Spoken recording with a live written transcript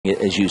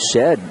as you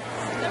said,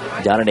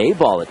 down in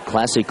A-ball at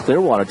Classic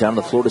Clearwater down in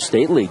the Florida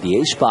State League. The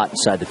A spot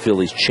inside the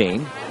Phillies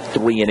chain.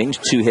 3 innings,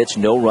 2 hits,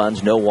 no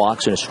runs, no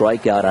walks, and a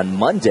strikeout on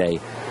Monday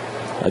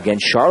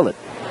against Charlotte.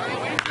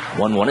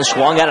 1-1 is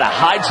swung at a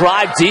high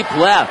drive, deep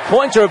left.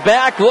 Pointer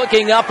back,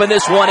 looking up, and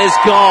this one is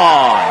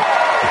gone.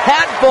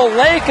 Cats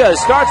Valaika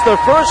starts the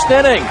first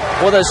inning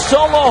with a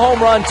solo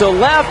home run to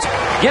left,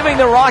 giving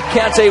the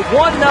Rockcats a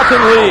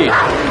 1-0 lead.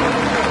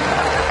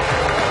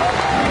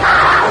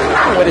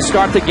 Way to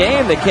start the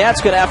game. The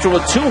Cats got after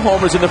with 2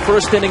 homers in the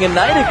first inning a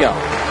night ago.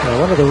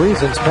 One of the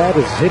reasons Pat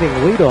is hitting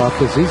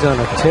leadoff is he's on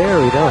a tear.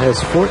 He now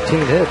has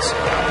 14 hits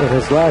in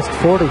his last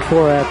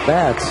 44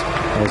 at-bats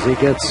as he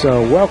gets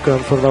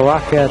welcome from the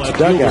Rockcats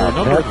dugout.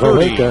 Pat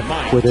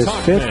Valaika with his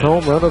 5th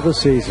home run of the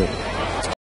season.